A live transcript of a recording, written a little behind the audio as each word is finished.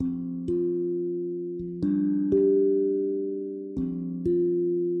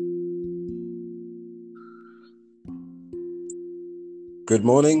Good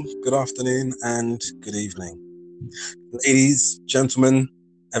morning, good afternoon, and good evening. Ladies, gentlemen,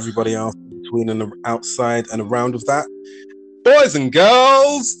 everybody else between and outside and around of that, boys and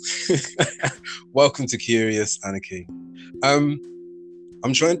girls, welcome to Curious Anarchy. I'm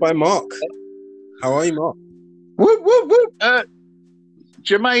joined by Mark. How are you, Mark? Whoop, whoop, whoop.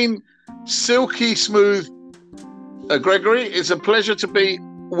 Jermaine, silky smooth Gregory, it's a pleasure to be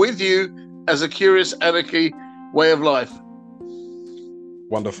with you as a Curious Anarchy way of life.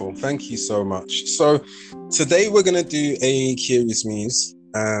 Wonderful. Thank you so much. So today we're going to do a Curious Muse.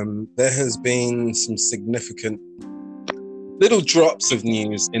 There has been some significant little drops of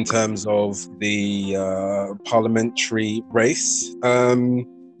news in terms of the parliamentary race,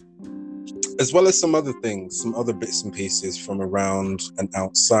 as well as some other things, some other bits and pieces from around and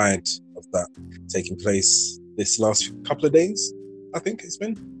outside of that taking place this last couple of days, I think it's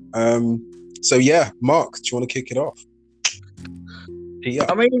been. So yeah, Mark, do you want to kick it off? Yeah.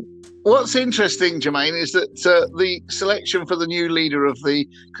 I mean, what's interesting, Jermaine, is that the selection for the new leader of the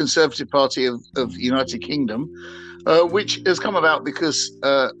Conservative Party of the United Kingdom, which has come about because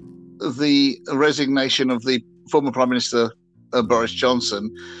the resignation of the former Prime Minister Boris Johnson,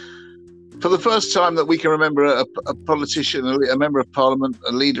 for the first time that we can remember, a politician, a member of Parliament,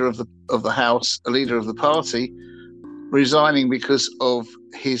 a leader of the House, a leader of the party, resigning because of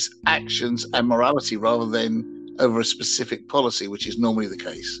his actions and morality rather than over a specific policy, which is normally the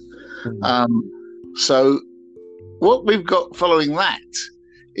case. So what we've got following that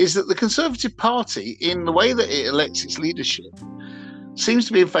is that the Conservative Party, in the way that it elects its leadership, seems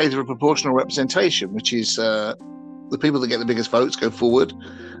to be in favour of proportional representation, which is the people that get the biggest votes go forward,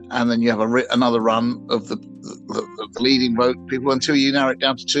 and then you have another run of the leading vote people until you narrow it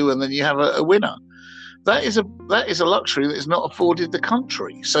down to two, and then you have a winner. That is a luxury that is not afforded the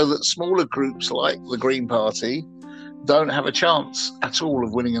country, so that smaller groups like the Green Party don't have a chance at all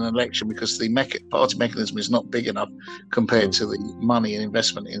of winning an election because the party mechanism is not big enough compared to the money and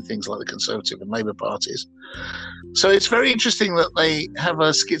investment in things like the Conservative and Labour parties. So it's very interesting that they have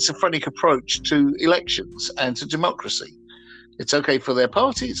a schizophrenic approach to elections and to democracy. It's okay for their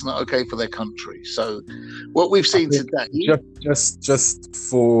party, it's not okay for their country. So what we've seen today... Just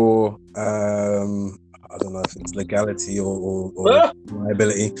for... I don't know if it's legality or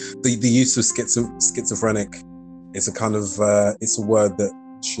liability. The use of schizophrenic is a kind of it's a word that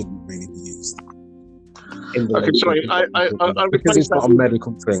shouldn't really be used. Okay, sorry, I because it's not a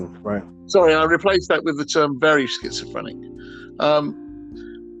medical thing, right? Sorry, I replaced that with the term very schizophrenic,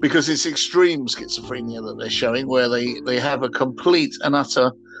 because it's extreme schizophrenia that they're showing, where they have a complete and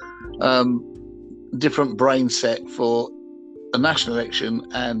utter different brain set for a national election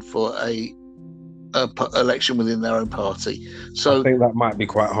and for a election within their own party. So I think that might be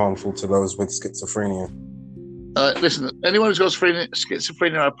quite harmful to those with schizophrenia. Listen, anyone who's got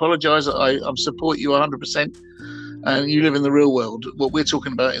schizophrenia, I apologise. I support you 100%. And you live in the real world. What we're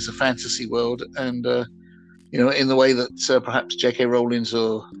talking about is a fantasy world, and in the way that perhaps J.K. Rowling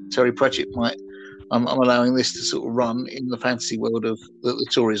or Terry Pratchett might. I'm allowing this to sort of run in the fantasy world of that the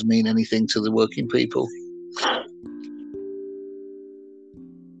Tories mean anything to the working people.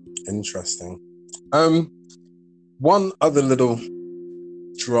 Interesting. One other little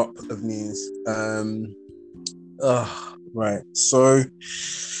drop of news. Right. So,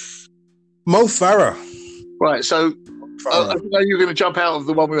 Mo Farah. Right. So, I know you're going to jump out of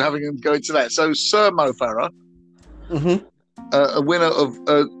the one we were having and go into that. So, Sir Mo Farah, a winner of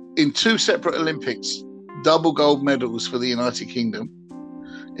in two separate Olympics, double gold medals for the United Kingdom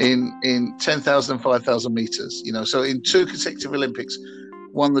in 10,000 and 5,000 meters. So in two consecutive Olympics,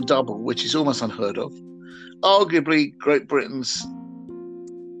 won the double, which is almost unheard of. Arguably, Great Britain's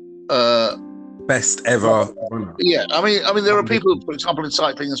best ever runner. Yeah, I mean, there are people, for example, in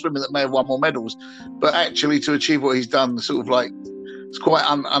cycling and swimming that may have won more medals, but actually to achieve what he's done, sort of like it's quite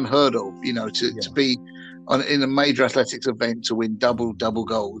unheard of. To be in a major athletics event to win double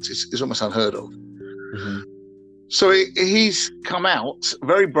golds is almost unheard of. Mm-hmm. So he's come out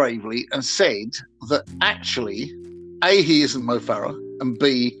very bravely and said that actually, A, he isn't Mo Farah, and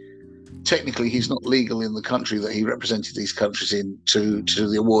B, technically he's not legal in the country that he represented these countries in to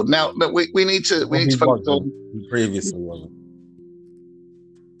the award. Now, but we need to focus on. He previously wasn't.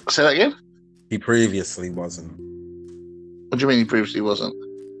 Say that again? He previously wasn't. What do you mean he previously wasn't?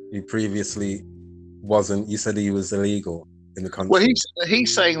 He previously wasn't. You said he was illegal in the country. Well,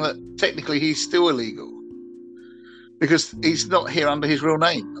 he's saying that technically he's still illegal because he's not here under his real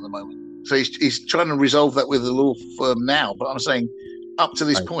name at the moment. So he's trying to resolve that with the law firm now. But I'm saying up to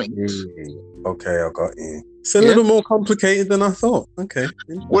this point. Okay, I got you. It's a little more complicated than I thought. Okay.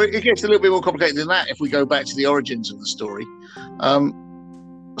 Well, it gets a little bit more complicated than that if we go back to the origins of the story.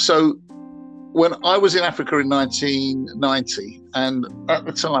 So when I was in Africa in 1990, and at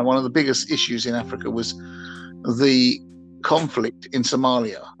the time, one of the biggest issues in Africa was the conflict in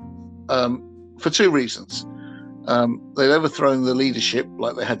Somalia, for two reasons. They'd overthrown the leadership,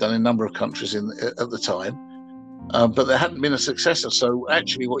 like they had done in a number of countries at the time, but there hadn't been a successor. So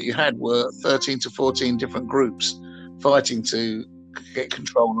actually what you had were 13 to 14 different groups fighting to get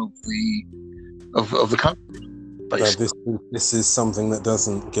control of the country. This is something that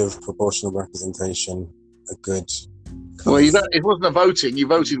doesn't give proportional representation a good. Well, it wasn't a voting. You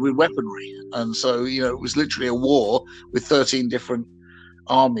voted with weaponry, and so it was literally a war with 13 different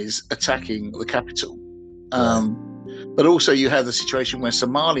armies attacking the capital. But also, you had the situation where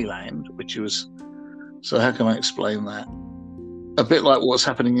Somaliland, which was, so how can I explain that? A bit like what's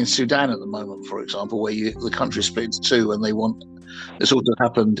happening in Sudan at the moment, for example, where the country split into two, and they want. This also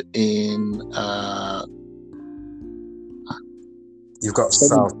happened in. You've got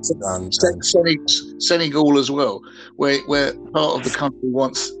South Sudan, Senegal as well, where part of the country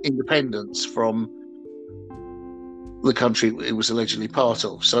wants independence from the country it was allegedly part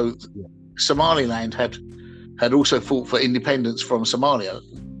of. So Somaliland had also fought for independence from Somalia,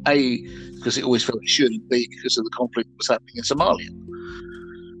 A, because it always felt it should, and B, because of the conflict that was happening in Somalia.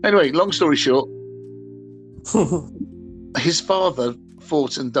 Anyway, long story short, his father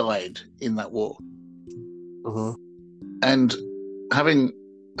fought and died in that war. Uh-huh. And having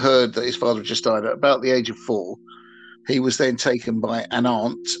heard that his father had just died at about the age of 4, he was then taken by an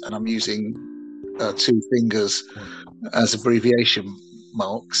aunt, and I'm using 2 fingers as abbreviation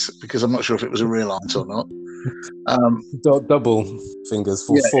marks because I'm not sure if it was a real aunt or not. Double fingers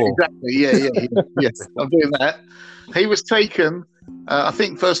for 4. Exactly. Yeah. I'm doing that. He was taken, I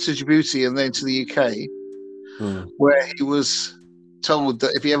think, first to Djibouti and then to the UK, where he was told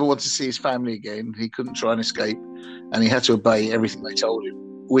that if he ever wanted to see his family again, he couldn't try and escape, and he had to obey everything they told him,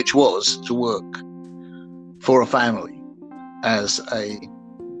 which was to work for a family as a,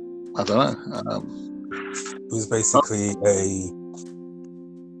 I don't know. It was basically a.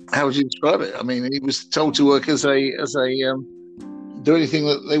 How would you describe it? I mean, he was told to work as a do anything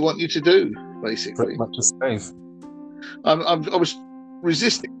that they want you to do, basically. Pretty much a slave. I was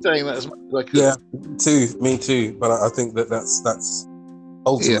resisting saying that as much as I could. Yeah, me too. But I think that's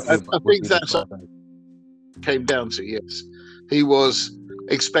ultimately. Yeah, I think that's what it came down to. Yes, he was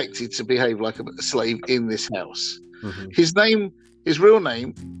expected to behave like a slave in this house. Mm-hmm. His real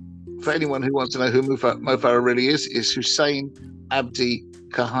name, for anyone who wants to know who Mo Farah really is Hussein Abdi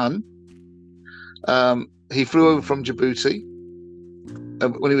Kahan. He flew over from Djibouti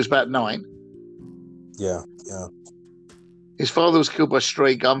when he was about 9. Yeah. His father was killed by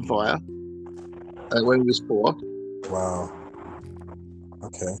stray gunfire when he was 4. Wow.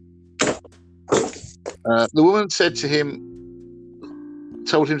 Okay. The woman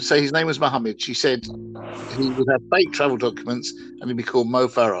told him to say his name was Mohammed. She said he would have fake travel documents and he'd be called Mo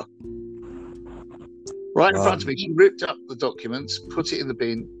Farah. Right in front of me, she ripped up the documents, put it in the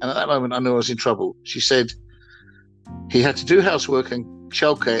bin, and at that moment I knew I was in trouble. She said he had to do housework and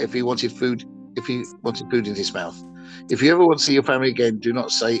childcare if he wanted food in his mouth. If you ever want to see your family again, do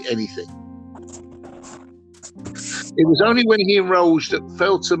not say anything. It was only when he enrolled at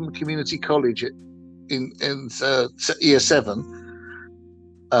Feltham Community College in year 7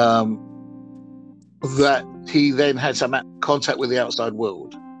 that he then had some contact with the outside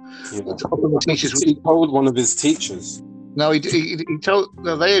world. Yeah. He told one of his teachers. No, he told.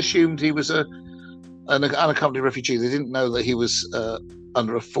 No, they assumed he was an unaccompanied refugee. They didn't know that he was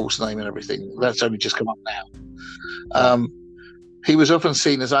under a false name and everything. That's only just come up now. He was often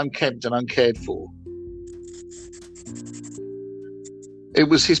seen as unkempt and uncared for. It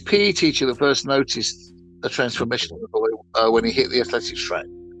was his PE teacher that first noticed a transformation of the boy when he hit the athletics track.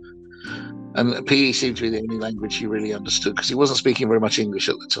 And PE seemed to be the only language he really understood because he wasn't speaking very much English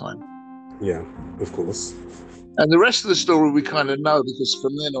at the time. Yeah, of course. And the rest of the story we kind of know because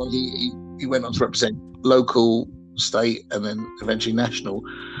from then on he went on to represent local, state, and then eventually national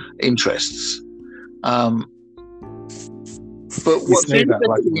interests. But what's say that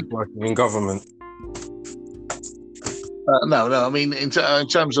like he was working in government? No. I mean, in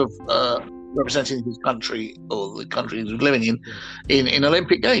terms of representing his country or the country he was living in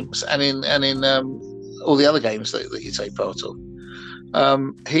Olympic Games and in all the other games that you take part of.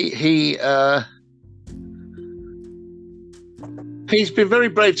 He's been very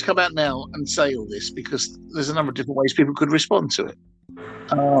brave to come out now and say all this because there's a number of different ways people could respond to it.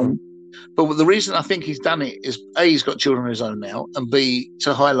 But the reason I think he's done it is A, he's got children of his own now, and B,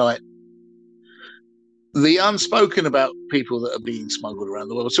 to highlight the unspoken about people that are being smuggled around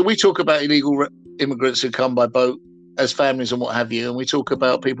the world. So we talk about illegal immigrants who come by boat as families and what have you, and we talk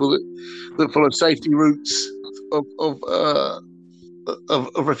about people that follow safety routes of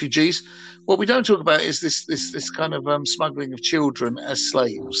refugees. What we don't talk about is this kind of smuggling of children as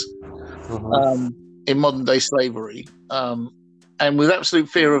slaves in modern day slavery, and with absolute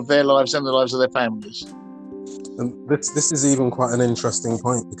fear of their lives and the lives of their families. And this is even quite an interesting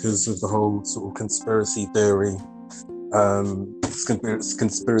point because of the whole sort of conspiracy theory.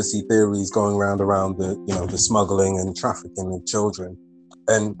 Conspiracy theories going around the smuggling and trafficking of children,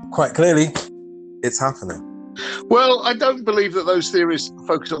 and quite clearly, it's happening. Well, I don't believe that those theories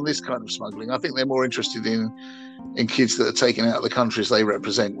focus on this kind of smuggling. I think they're more interested in kids that are taken out of the countries they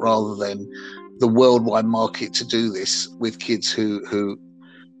represent, rather than the worldwide market to do this with kids who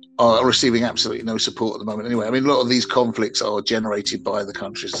are receiving absolutely no support at the moment. Anyway, I mean, a lot of these conflicts are generated by the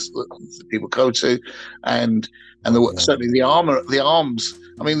countries that people go to, and certainly the arms.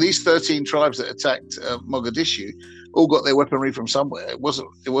 I mean, these 13 tribes that attacked Mogadishu all got their weaponry from somewhere. It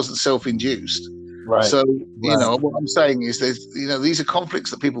wasn't self-induced. Right. So, what I'm saying is these are conflicts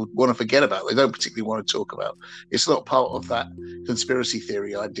that people want to forget about. They don't particularly want to talk about. It's not part of that conspiracy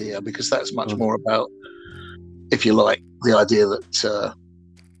theory idea, because that's much more about, if you like, the idea that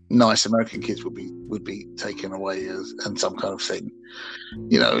nice American kids would be taken away and some kind of thing.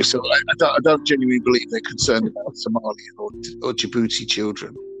 So I don't genuinely believe they're concerned about Somalian or Djibouti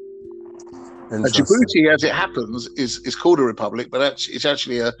children. Djibouti, as it happens, is called a republic, but it's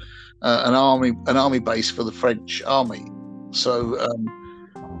actually an army base for the French army. So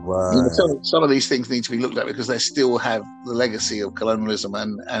some of these things need to be looked at, because they still have the legacy of colonialism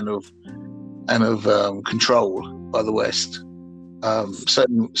and of control by the West.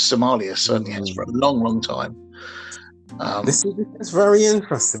 Somalia certainly has for a long time. This is very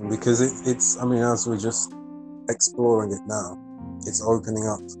interesting, because it's I mean, as we're just exploring it now, it's opening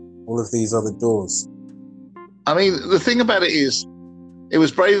up all of these other doors. I mean, the thing about it is, it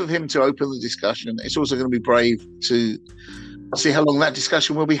was brave of him to open the discussion. It's also going to be brave to see how long that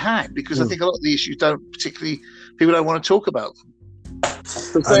discussion will be had, because I think a lot of the issues people don't want to talk about them.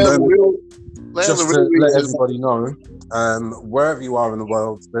 Just to let everybody know, wherever you are in the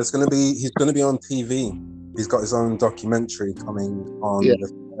world, he's going to be on TV. He's got his own documentary coming on the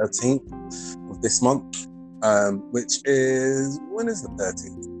 13th of this month, which is, when is the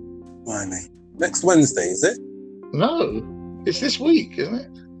 13th? Blimey. Next Wednesday, is it? No, it's this week, isn't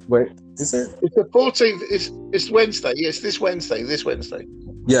it? Wait, is it? It's the 14th. It's Wednesday. Yes, this Wednesday.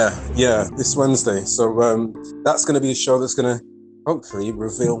 Yeah, this Wednesday. So that's going to be a show that's going to hopefully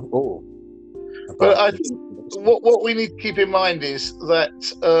reveal all. But I think what we need to keep in mind is that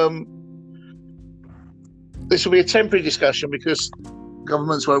this will be a temporary discussion, because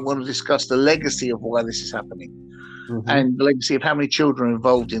governments won't want to discuss the legacy of why this is happening, and the legacy of how many children are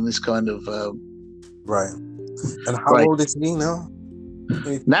involved in this kind of right. And how old is he now?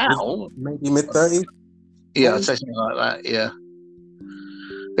 Now, maybe mid-30s. Yeah, I'd say something like that. Yeah,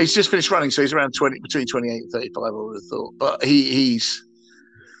 he's just finished running, so he's around between 28 and 35. I would have thought, but he's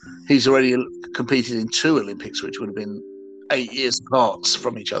already competed in 2 Olympics, which would have been 8 years apart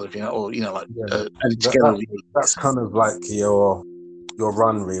from each other, added together. That's kind of like your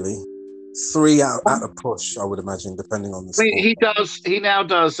run, really. 3 out at a push, I would imagine, depending on the sport. He now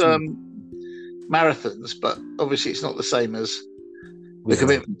does marathons, but obviously it's not the same as the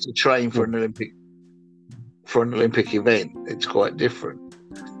commitment to train for an Olympic event. It's quite different.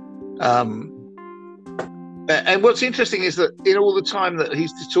 And what's interesting is that in all the time that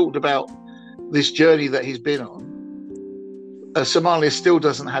he's talked about this journey that he's been on, Somalia still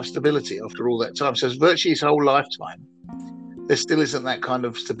doesn't have stability after all that time. So virtually his whole lifetime, there still isn't that kind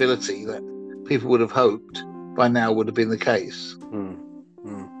of stability that people would have hoped by now would have been the case.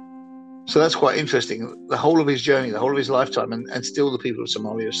 So that's quite interesting. The whole of his journey, the whole of his lifetime, and still the people of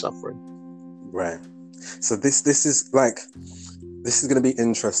Somalia are suffering. Right. So this is going to be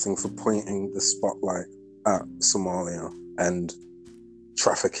interesting for pointing the spotlight at Somalia and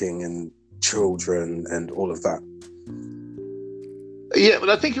trafficking and children and all of that. Yeah, but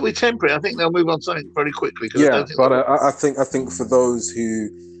I think it'll be temporary. I think they'll move on to something very quickly. I think for those who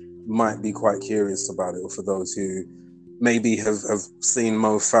might be quite curious about it, or for those who maybe have seen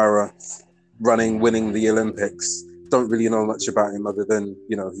Mo Farah winning the Olympics, don't really know much about him other than,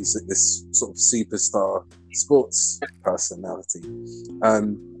 he's this sort of superstar sports personality.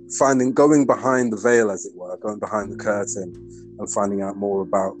 Going behind the veil, as it were, going behind the curtain and finding out more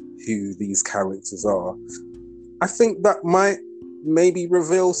about who these characters are, I think that might maybe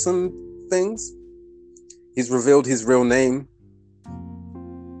reveal some things. He's revealed his real name.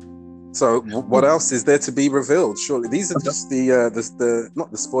 So what else is there to be revealed? Surely these are just the not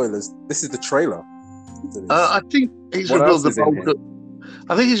the spoilers. This is the trailer. I think he's What revealed else the is in bulk. here?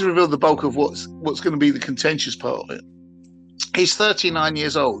 I think he's revealed the bulk of what's going to be the contentious part of it. He's 39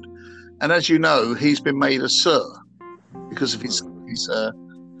 years old, and as you know, he's been made a Sir because of his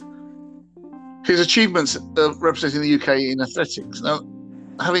achievements representing the UK in athletics. Now,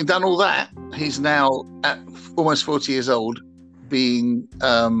 having done all that, he's now at almost 40 years old, being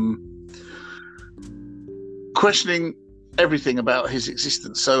questioning everything about his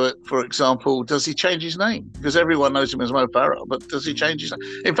existence. So, for example, does he change his name? Because everyone knows him as Mo Farah, but does he change his name?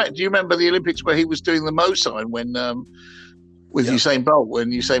 In fact, do you remember the Olympics where he was doing the Mo sign when with Usain Bolt, when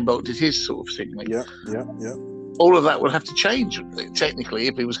Usain Bolt did his sort of thing? Yeah. All of that would have to change, technically,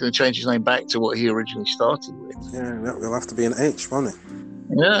 if he was going to change his name back to what he originally started with. Yeah, that will have to be an H, won't it?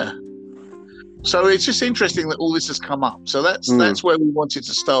 Yeah. So it's just interesting that all this has come up. So that's where we wanted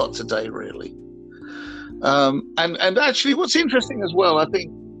to start today, really. And actually, what's interesting as well, I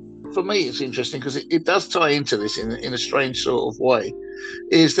think, for me, it's interesting because it does tie into this in a strange sort of way,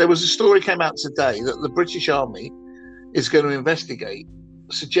 is there was a story came out today that the British Army is going to investigate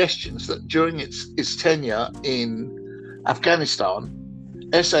suggestions that during its tenure in Afghanistan,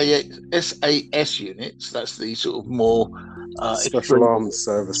 SAS units, that's the sort of more Special Armed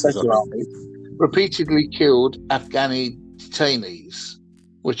Services, repeatedly killed Afghani detainees,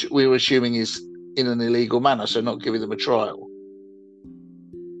 which we were assuming is in an illegal manner, so not giving them a trial.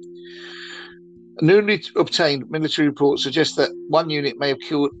 A newly obtained military report suggests that one unit may have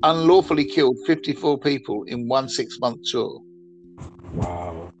unlawfully killed 54 people in one 6-month tour.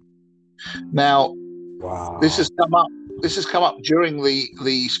 Wow. Now, this has come up. This has come up during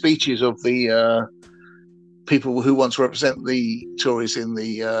the speeches of the people who want to represent the Tories in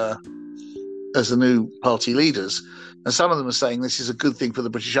the as the new party leaders, and some of them are saying this is a good thing for the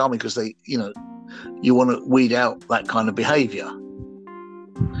British Army because they, you want to weed out that kind of behaviour,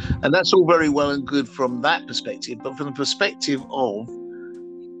 and that's all very well and good from that perspective. But from the perspective of,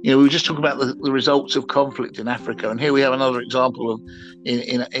 we were just talking about the results of conflict in Africa, and here we have another example of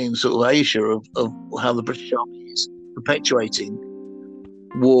in sort of Asia of how the British Army is perpetuating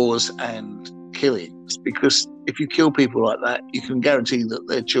wars and killings, because if you kill people like that, you can guarantee that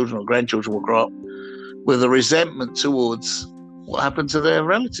their children or grandchildren will grow up with a resentment towards what happened to their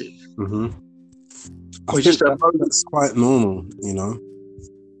relative. Mm-hmm. I think that's quite normal,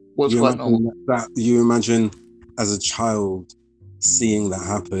 What's quite normal? That you imagine as a child seeing that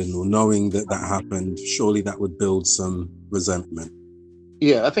happen or knowing that happened, surely that would build some resentment.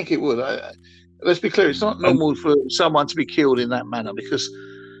 Yeah, I think it would. Let's be clear, it's not normal for someone to be killed in that manner because...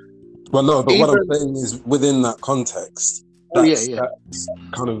 Well, no, but what I'm saying is within that context, that's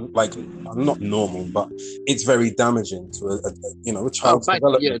kind of like, not normal, but it's very damaging to a child's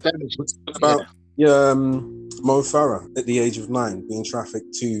development. Yeah, damaging. About Mo Farah at the age of 9 being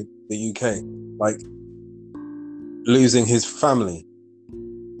trafficked to the UK, like losing his family.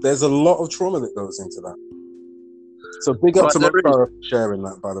 There's a lot of trauma that goes into that. So big up to Mo Farah for sharing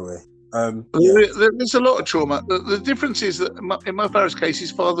that, by the way. There's a lot of trauma. The difference is that in Mo Farah's case,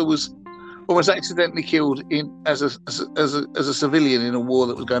 his father was almost accidentally killed as a civilian in a war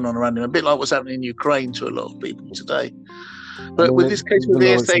that was going on around him, a bit like what's happening in Ukraine to a lot of people today. But with this case with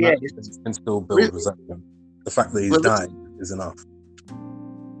the SAS, can still build resentment. The fact that he's died is enough.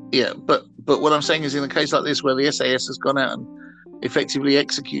 Yeah, but what I'm saying is, in a case like this, where the SAS has gone out and effectively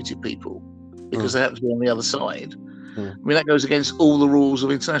executed people because they happen to be on the other side, I mean, that goes against all the rules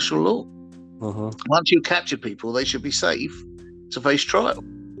of international law. Once you capture people, they should be safe to face trial.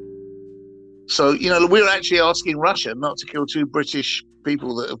 So, we're actually asking Russia not to kill 2 British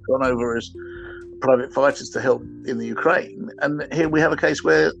people that have gone over as private fighters to help in the Ukraine. And here we have a case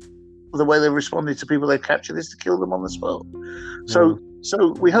where the way they've responded to people they've captured is to kill them on the spot. So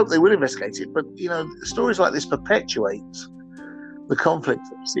we hope they will investigate it. But, stories like this perpetuate the conflict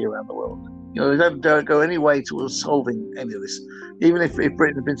that we see around the world. They don't go any way towards solving any of this. Even if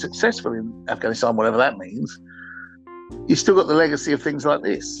Britain had been successful in Afghanistan, whatever that means, you've still got the legacy of things like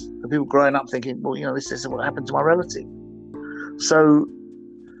this. The people growing up thinking, well, this is what happened to my relative. So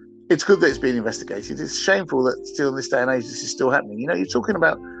it's good that it's being investigated. It's shameful that still in this day and age this is still happening. You're talking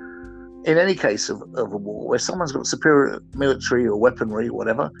about, in any case of a war where someone's got superior military or weaponry or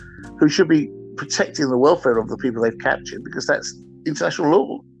whatever, who should be protecting the welfare of the people they've captured because that's international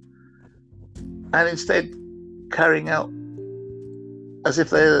law, and instead carrying out as if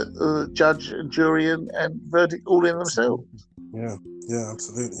they're the judge and jury and verdict all in themselves. Yeah,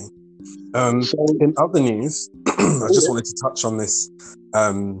 absolutely. In other news, I just wanted to touch on this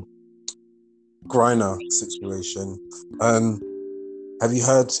Griner situation. Have you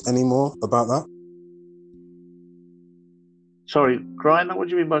heard any more about that? Sorry, Griner? What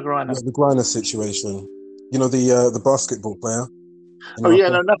do you mean by Griner? Yeah, the Griner situation. You know, the basketball player. Oh yeah,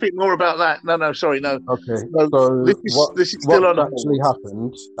 no, nothing more about that. No, sorry, no. Okay, No, so this is still on actually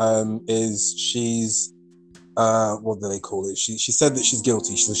happened is she's what do they call it? She said that she's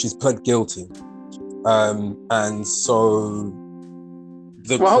guilty, so she's pled guilty, and so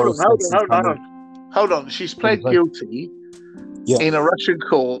the hold on. She's pled guilty in a Russian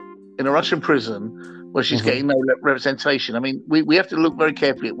court, in a Russian prison, where she's getting no representation. I mean, we have to look very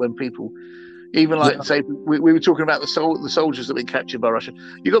carefully at when people. Even like say we were talking about the soldiers that have been captured by Russia.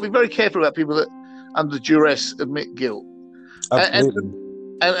 You've got to be very careful about people that, under duress, admit guilt. Absolutely.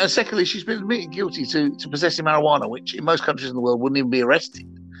 And secondly, she's been admitted guilty to possessing marijuana, which in most countries in the world wouldn't even be arrested.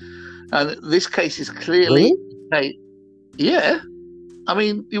 And this case is clearly, yeah. I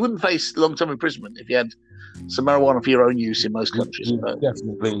mean, you wouldn't face long-term imprisonment if you had some marijuana for your own use in most countries.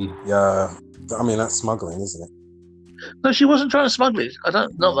 Definitely, yeah. I mean, that's smuggling, isn't it? No, she wasn't trying to smuggle it. Not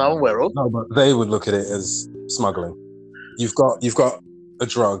that I'm aware of. No, but they would look at it as smuggling. You've got a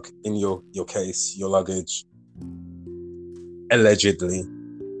drug in your case, your luggage. Allegedly,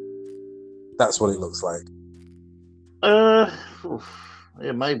 that's what it looks like.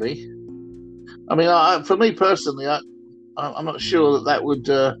 Yeah, maybe. I mean, for me personally, I'm not sure that would.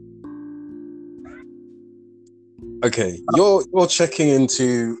 Okay, you're checking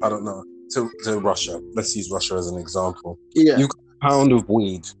into, I don't know, to Russia. Let's use Russia as an example. Yeah. You've got a pound of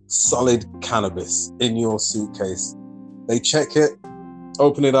weed, solid cannabis in your suitcase. They check it,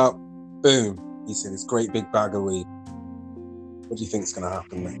 open it up, boom. You see this great big bag of weed. What do you think is going to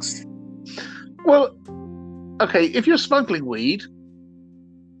happen next? Well, okay, if you're smuggling weed,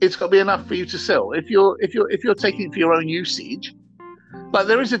 it's got to be enough for you to sell. If you're taking it for your own usage, like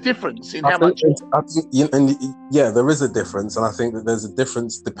there is a difference in how much. There is a difference, and I think that there's a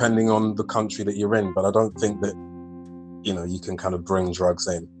difference depending on the country that you're in. But I don't think that you can kind of bring drugs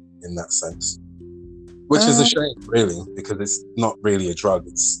in that sense, which is a shame, really, because it's not really a drug;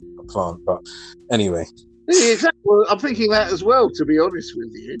 it's a plant. But anyway. Yeah, exactly. Well, I'm thinking that as well, to be honest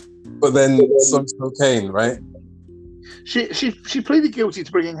with you. But then some's cocaine, right? She pleaded guilty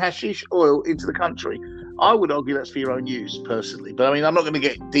to bringing hashish oil into the country. I would argue that's for your own use, personally. But I mean, I'm not going to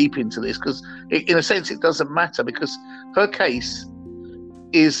get deep into this because, in a sense, it doesn't matter because her case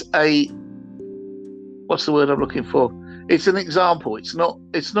is what's the word I'm looking for? It's an example. It's not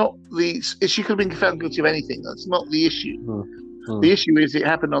she could have been found guilty of anything. That's not the issue. The issue is it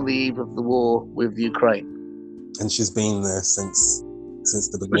happened on the eve of the war with Ukraine. And she's been there since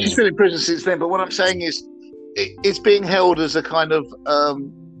the beginning. Well, she's been in prison since then. But what I'm saying is it's being held as a kind of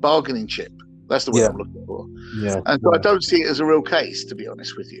bargaining chip. That's the word I'm looking for. Yeah. And so I don't see it as a real case, to be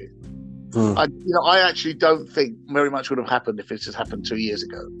honest with you. I actually don't think very much would have happened if it had happened 2 years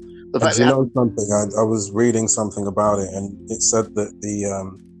ago. Something? I was reading something about it, and it said that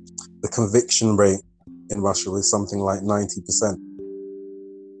the conviction rate in Russia was something like 90%.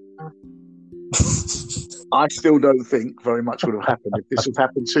 I still don't think very much would have happened if this had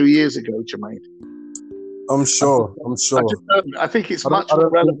happened 2 years ago, Jermaine. I'm sure. I think it's much more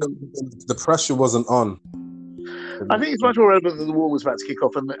relevant. The pressure wasn't on. I think it's much more relevant that the war was about to kick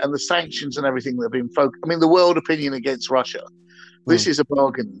off and the sanctions and everything that have been focused. I mean, the world opinion against Russia. This is a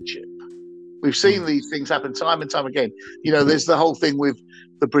bargaining chip. We've seen these things happen time and time again. There's the whole thing with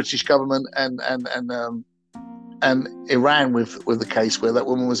the British government and Iran with the case where that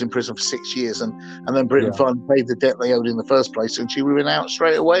woman was in prison for 6 years and then Britain finally paid the debt they owed in the first place and she went out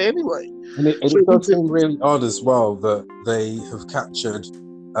straight away anyway. And it does seem really odd as well that they have captured.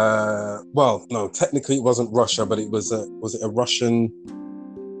 No, technically it wasn't Russia, but it was a Russian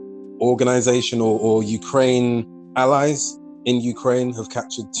organization or Ukraine allies in Ukraine have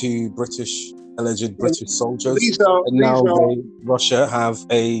captured 2 alleged British soldiers, Russia have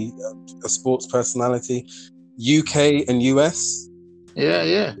a sports personality. UK and US.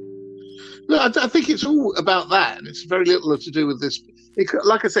 Yeah. No, I think it's all about that, and it's very little to do with this.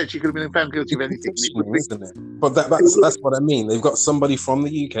 Like I said, she could have been found guilty of anything, isn't it? But that's what I mean. They've got somebody from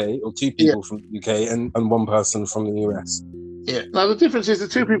the UK, or 2 people from the UK, and 1 person from the US. Yeah. Now the difference is the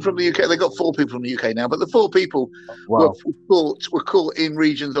 2 people from the UK. They got 4 people from the UK now, but the 4 people were caught in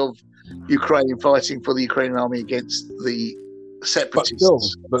regions of Ukraine fighting for the Ukrainian army against the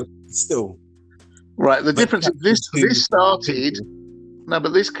separatists. But still. Right. The difference is this started. No,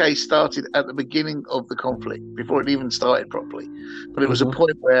 but this case started at the beginning of the conflict, before it even started properly. But it was a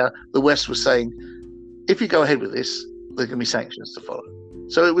point where the West was saying, if you go ahead with this, there can be sanctions to follow.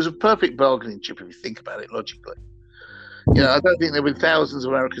 So it was a perfect bargaining chip if you think about it logically. I don't think there were thousands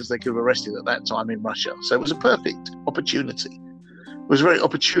of Americans they could have arrested at that time in Russia. So it was a perfect opportunity. It was a very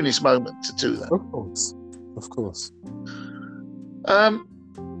opportunist moment to do that. Of course.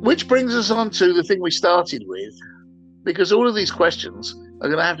 Which brings us on to the thing we started with, because all of these questions are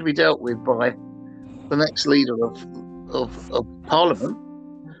going to have to be dealt with by the next leader of Parliament,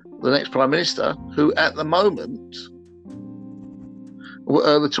 the next Prime Minister, who at the moment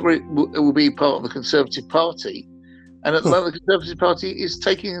the Tory will be part of the Conservative Party, and at the moment the Conservative Party is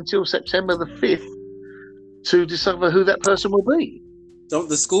taking until September the 5th to discover who that person will be. Don't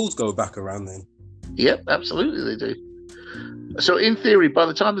the schools go back around then? Yep, absolutely they do. So in theory, by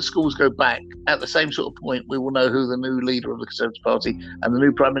the time the schools go back, at the same sort of point, we will know who the new leader of the Conservative Party and the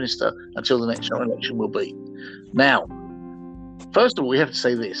new Prime Minister until the next general election will be. Now, first of all, we have to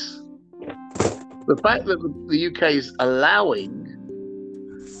say this. The fact that the UK is allowing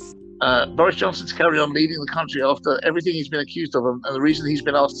Boris Johnson to carry on leading the country after everything he's been accused of, and the reason he's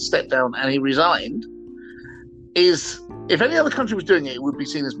been asked to step down and he resigned, is, if any other country was doing it, it would be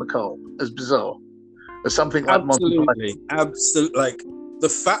seen as macabre, as bizarre. As something like absolutely. Like the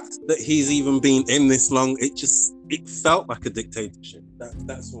fact that he's even been in this long, it felt like a dictatorship.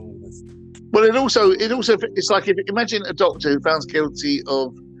 That's all it is. Well, it's like, if imagine a doctor who found guilty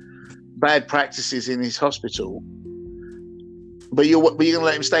of bad practices in his hospital, but you're going to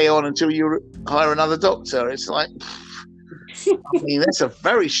let him stay on until you hire another doctor. It's like, I mean, that's a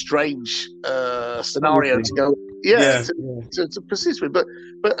very strange scenario to go, to persist with. But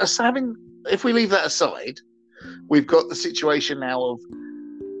us having. If we leave that aside, we've got the situation now of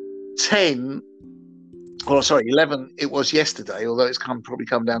 11, it was yesterday, although it's probably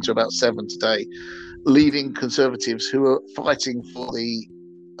come down to about 7 today, leading Conservatives who are fighting for the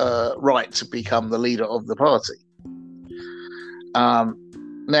right to become the leader of the party.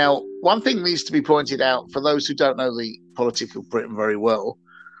 Now, one thing needs to be pointed out for those who don't know the politics of Britain very well,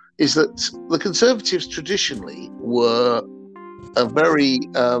 is that the Conservatives traditionally were a very...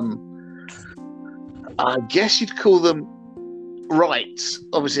 I guess you'd call them right,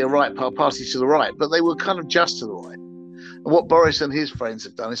 obviously a right party to the right, but they were kind of just to the right. And what Boris and his friends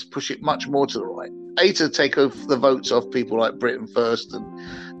have done is push it much more to the right. To take the votes off people like Britain First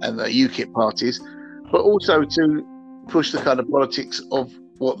and the UKIP parties, but also to push the kind of politics of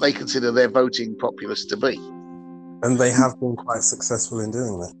what they consider their voting populace to be. And they have been quite successful in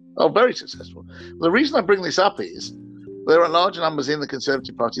doing that. Oh, very successful. The reason I bring this up is there are large numbers in the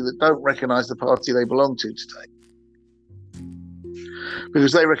Conservative Party that don't recognise the party they belong to today,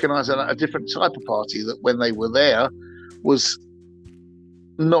 because they recognise a different type of party that, when they were there, was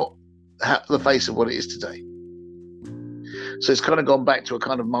not the face of what it is today. So it's kind of gone back to a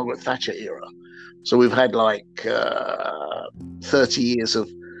kind of Margaret Thatcher era. So we've had like 30 years of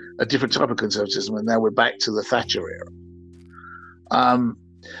a different type of conservatism, and now we're back to the Thatcher era.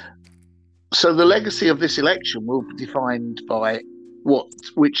 So the legacy of this election will be defined by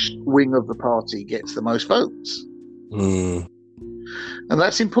which wing of the party gets the most votes. And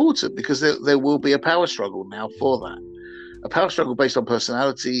that's important, because there will be a power struggle now for that. A power struggle based on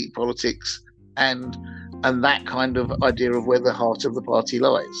personality, politics, and that kind of idea of where the heart of the party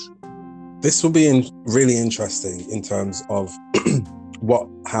lies. This will be really interesting in terms of what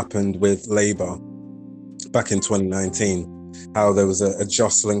happened with Labour back in 2019. How there was a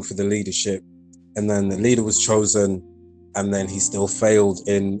jostling for the leadership, and then the leader was chosen, and then he still failed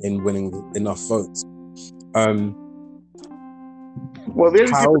in winning enough votes. How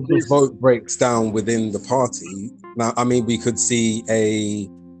the vote breaks down within the party. Now, I mean, we could see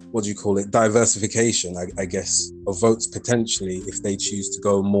diversification, I guess, of votes potentially if they choose to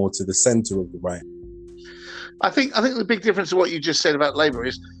go more to the centre of the right. I think the big difference to what you just said about Labour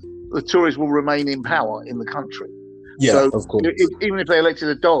is the Tories will remain in power in the country. Yeah, so of course. Even if they elected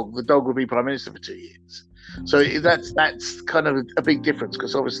the dog will be Prime Minister for 2 years. So that's kind of a big difference,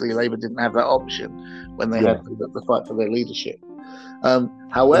 because obviously Labour didn't have that option when they had the fight for their leadership.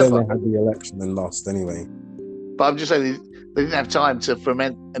 However, then they had the election and lost anyway. But I'm just saying they didn't have time to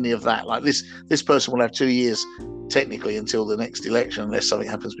ferment any of that. Like this person will have 2 years technically until the next election, unless something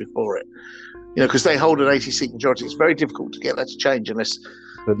happens before it. Because they hold an 80-seat majority. It's very difficult to get that to change unless.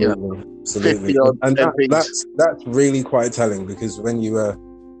 Absolutely. And that's really quite telling, because when you were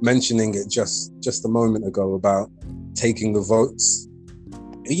mentioning it just a moment ago about taking the votes,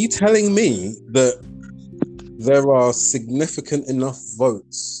 are you telling me that there are significant enough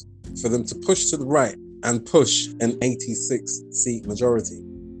votes for them to push to the right and push an 86-seat majority?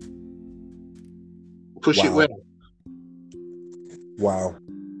 Push it where? Wow.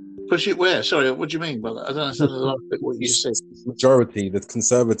 Push it where? Sorry, what do you mean? Well, I don't understand the last bit what you said. Majority, the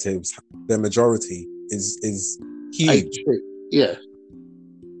Conservatives, their majority is huge. Yeah.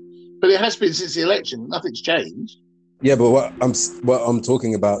 But it has been since the election. Nothing's changed. Yeah, but what I'm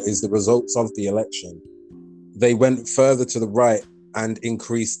talking about is the results of the election. They went further to the right and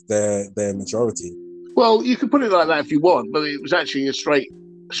increased their majority. Well, you can put it like that if you want, but it was actually a straight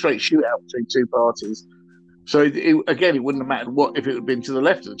shootout between two parties. So again, it wouldn't have mattered what if it had been to the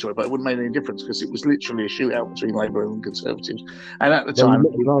left of the Tory party. It wouldn't have made any difference because it was literally a shootout between Labour and Conservatives. And at the time,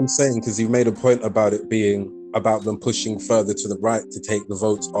 you know what I'm saying, because you made a point about it being about them pushing further to the right to take the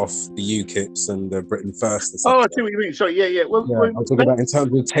votes off the UKIPs and the Britain First. Oh, I see what you mean. Sorry, yeah. Well, I'm talking about in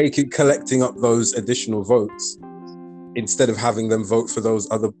terms of collecting up those additional votes instead of having them vote for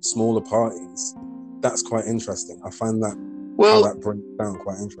those other smaller parties. That's quite interesting. I find that how that breaks down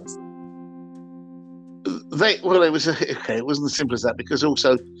quite interesting. It wasn't as simple as that because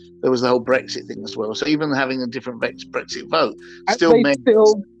also there was the whole Brexit thing as well. So even having a different Brexit vote still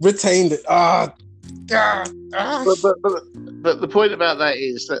retained it. But the point about that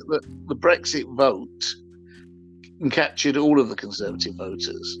is that the Brexit vote captured all of the Conservative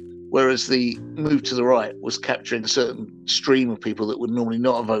voters, whereas the move to the right was capturing a certain stream of people that would normally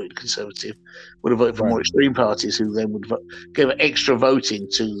not have voted Conservative, would have voted for more extreme parties, who then would give extra voting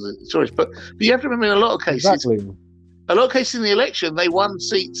to the Tories. But you have to remember, in a lot of cases, in the election, they won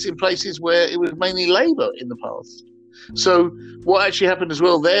seats in places where it was mainly Labour in the past. So what actually happened as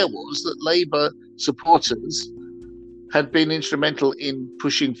well there was that Labour supporters had been instrumental in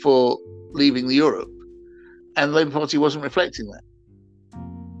pushing for leaving the Europe, and the Labour Party wasn't reflecting that.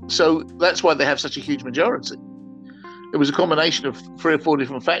 So that's why they have such a huge majority. It was a combination of 3 or 4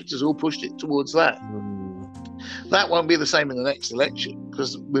 different factors all pushed it towards that. That won't be the same in the next election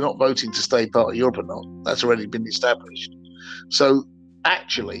because we're not voting to stay part of Europe or not. That's already been established. So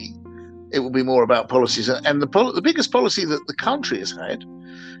actually, it will be more about policies. And the biggest policy that the country has had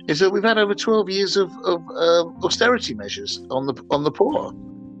is that we've had over 12 years of austerity measures on the poor.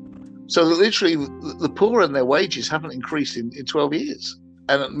 So that literally the poor and their wages haven't increased in 12 years.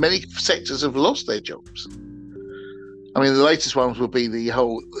 And many sectors have lost their jobs. I mean, the latest ones will be the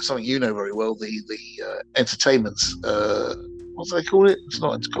whole, something you know very well, the entertainments, what do they call it? It's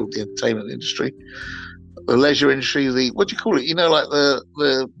not called the entertainment industry. The leisure industry, what do you call it? You know, like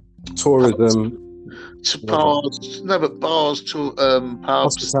the tourism. Bars, no, but bars, pubs.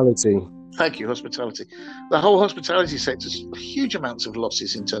 Hospitality. Thank you, hospitality. The whole hospitality sector has huge amounts of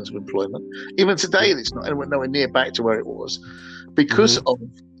losses in terms of employment. Even today, it's not nowhere near back to where it was because of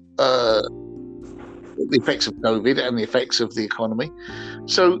the effects of COVID and the effects of the economy.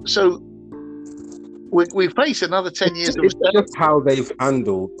 So we face another 10 years of austerity. It's just how they've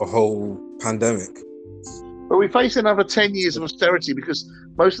handled the whole pandemic. But we face another 10 years of austerity because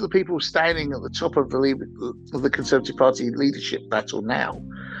most of the people standing at the top of the Conservative Party leadership battle now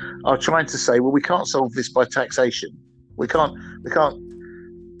are trying to say, well, we can't solve this by taxation. We can't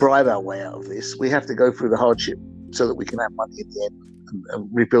bribe our way out of this. We have to go through the hardship so that we can have money in the end and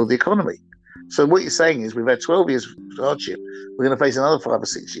rebuild the economy. So what you're saying is we've had 12 years of hardship. We're going to face another 5 or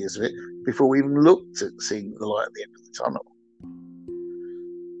 6 years of it before we even looked at seeing the light at the end of the tunnel.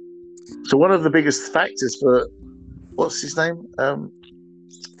 So one of the biggest factors for, what's his name?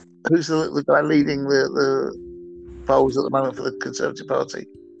 Who's the guy leading the polls at the moment for the Conservative Party?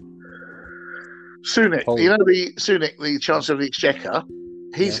 Sunak. You know, Sunak, the Chancellor of the Exchequer.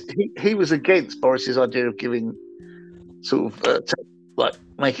 He was against Boris's idea of giving sort of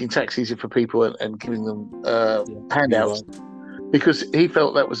making tax easier for people and giving them handouts because he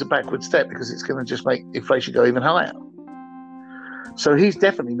felt that was a backward step because it's going to just make inflation go even higher. So he's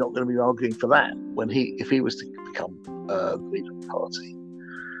definitely not going to be arguing for that if he was to become the leader of the party.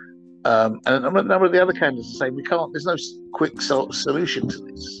 And a number of the other candidates are saying there's no quick solution to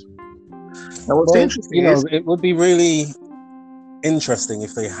this. Now, what's interesting is, it would be really interesting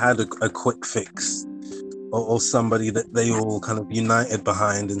if they had a quick fix or somebody that they all kind of united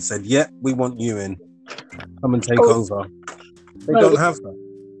behind and said, yeah, we want you in. Come and take over. They don't have that.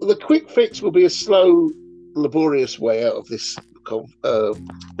 The quick fix will be a slow, laborious way out of this. Did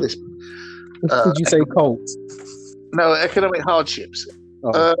you say cult? No, economic hardships.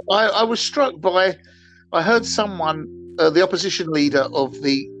 Oh. I was struck by, I heard someone, the opposition leader of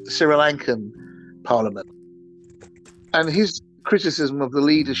the Sri Lankan parliament, and his criticism of the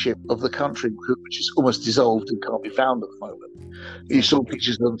leadership of the country, which is almost dissolved and can't be found at the moment. You saw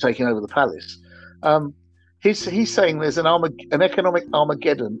pictures of them taking over the palace. He's saying there's an economic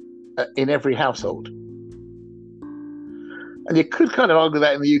Armageddon in every household. And you could kind of argue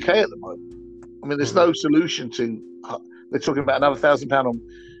that in the UK at the moment. I mean, there's no solution to. They're talking about another £1,000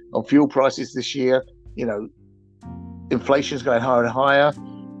 on fuel prices this year. You know, inflation's going higher and higher.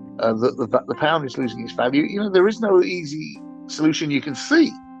 The pound is losing its value. You know, there is no easy solution you can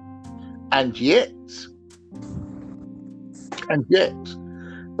see. And yet,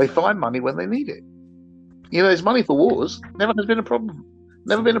 they find money when they need it. There's money for wars. Never has been a problem.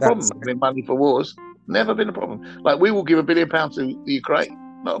 Never been a problem. That's- Having money for wars. Never been a problem. Like, we will give £1 billion to the Ukraine.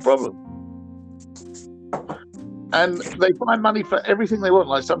 Not a problem. And they find money for everything they want.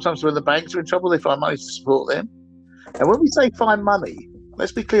 Like, sometimes when the banks are in trouble, they find money to support them. And when we say find money,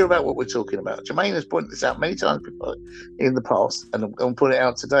 let's be clear about what we're talking about. Jermaine has pointed this out many times before in the past, and I'm going to put it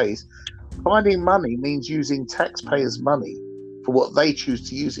out today. Finding money means using taxpayers' money for what they choose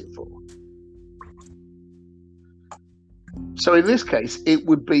to use it for. So in this case, it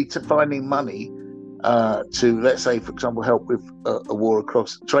would be to finding money to, let's say, for example, help with a war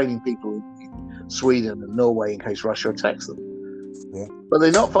across, training people in Sweden and Norway in case Russia attacks them. Yeah. But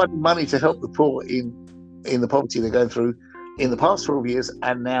they're not finding money to help the poor in the poverty they're going through in the past 12 years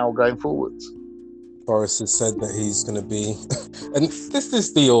and now going forwards. Boris has said that he's going to be, and this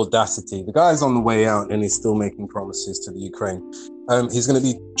is the audacity. The guy's on the way out and he's still making promises to the Ukraine. He's going to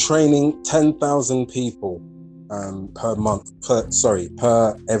be training 10,000 people per month, per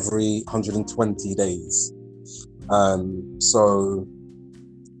every 120 days. So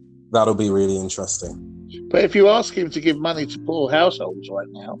that'll be really interesting. But if you ask him to give money to poor households right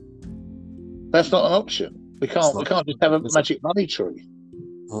now, that's not an option. We can't just have a magic money tree.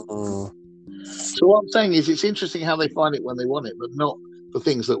 So what I'm saying is, it's interesting how they find it when they want it, but not the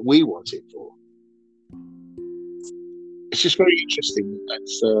things that we want it for. It's just very interesting.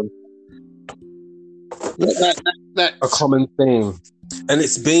 That's a common theme, and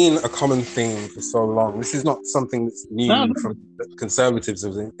it's been a common theme for so long. This is not something that's new from the Conservatives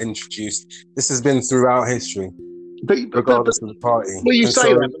have introduced. This has been throughout history, regardless of the party. Well, you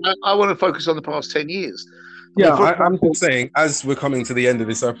say that, but I want to focus on the past 10 years. I'm just saying, as we're coming to the end of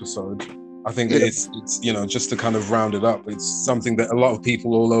this episode, I think that it's just to kind of round it up, it's something that a lot of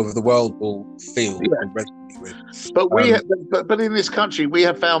people all over the world will feel and resonate with. But but in this country, we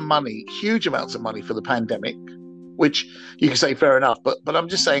have found money, huge amounts of money for the pandemic, which you can say fair enough. But I'm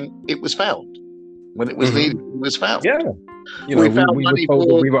just saying it was found when it was needed. It was found. Yeah, we were told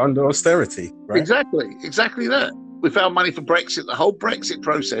that we were under austerity, right? Exactly that. We found money for Brexit, the whole Brexit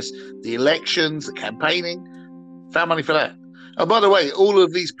process, the elections, the campaigning. Found money for that. And by the way, all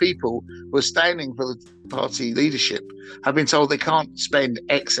of these people who are standing for the party leadership have been told they can't spend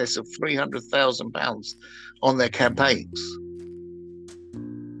excess of £300,000 on their campaigns.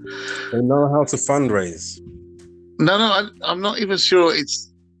 They know how to fundraise. No, I'm not even sure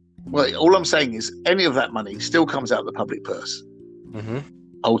it's... Well, all I'm saying is any of that money still comes out of the public purse,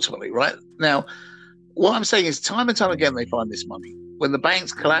 ultimately, right? Now, what I'm saying is time and time again they find this money. When the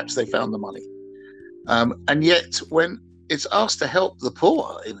banks collapsed, they found the money. And yet, when it's asked to help the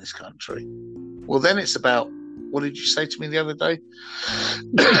poor in this country, well, then it's about, what did you say to me the other day?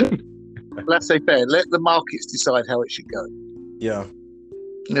 Laissez-faire. Let the markets decide how it should go. Yeah.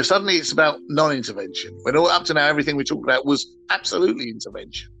 Suddenly it's about non-intervention. When all up to now, everything we talked about was absolutely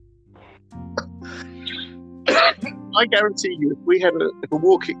intervention. I guarantee you, if a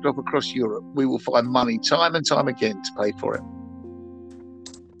war kicked off across Europe, we will find money time and time again to pay for it.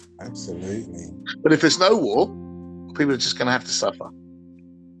 Absolutely. But if there's no war, people are just going to have to suffer.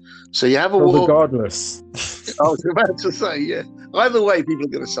 So you have a war. Regardless. I was about to say, yeah. Either way, people are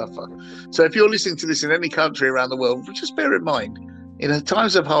going to suffer. So if you're listening to this in any country around the world, just bear in mind, in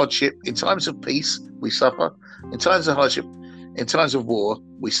times of hardship, in times of peace, we suffer. In times of hardship, in times of war,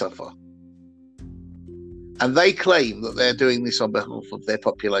 we suffer. And they claim that they're doing this on behalf of their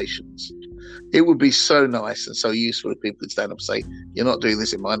populations. It would be so nice and so useful if people could stand up and say, you're not doing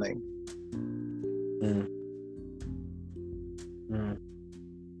this in my name.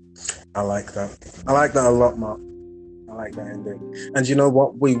 I like that. I like that a lot, Mark. I like that ending. And you know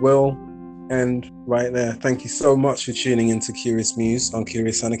what? We will end right there. Thank you so much for tuning into Curious Muse on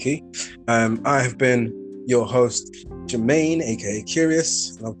Curious Anarchy. I have been your host, Jermaine, aka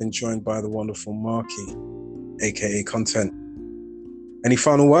Curious, and I've been joined by the wonderful Marky, aka Content. Any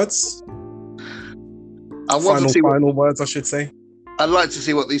final words? Final words, I should say. I'd like to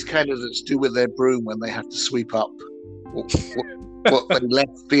see what these candidates do with their broom when they have to sweep up what they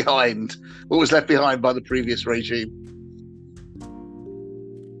left behind, what was left behind by the previous regime.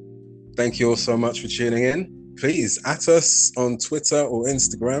 Thank you all so much for tuning in. Please at us on Twitter or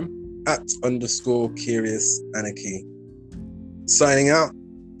Instagram @_Curious Anarchy. Signing out.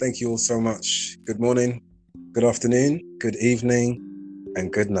 Thank you all so much. Good morning, good afternoon, good evening,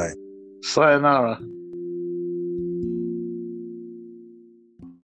 and good night. Sayonara.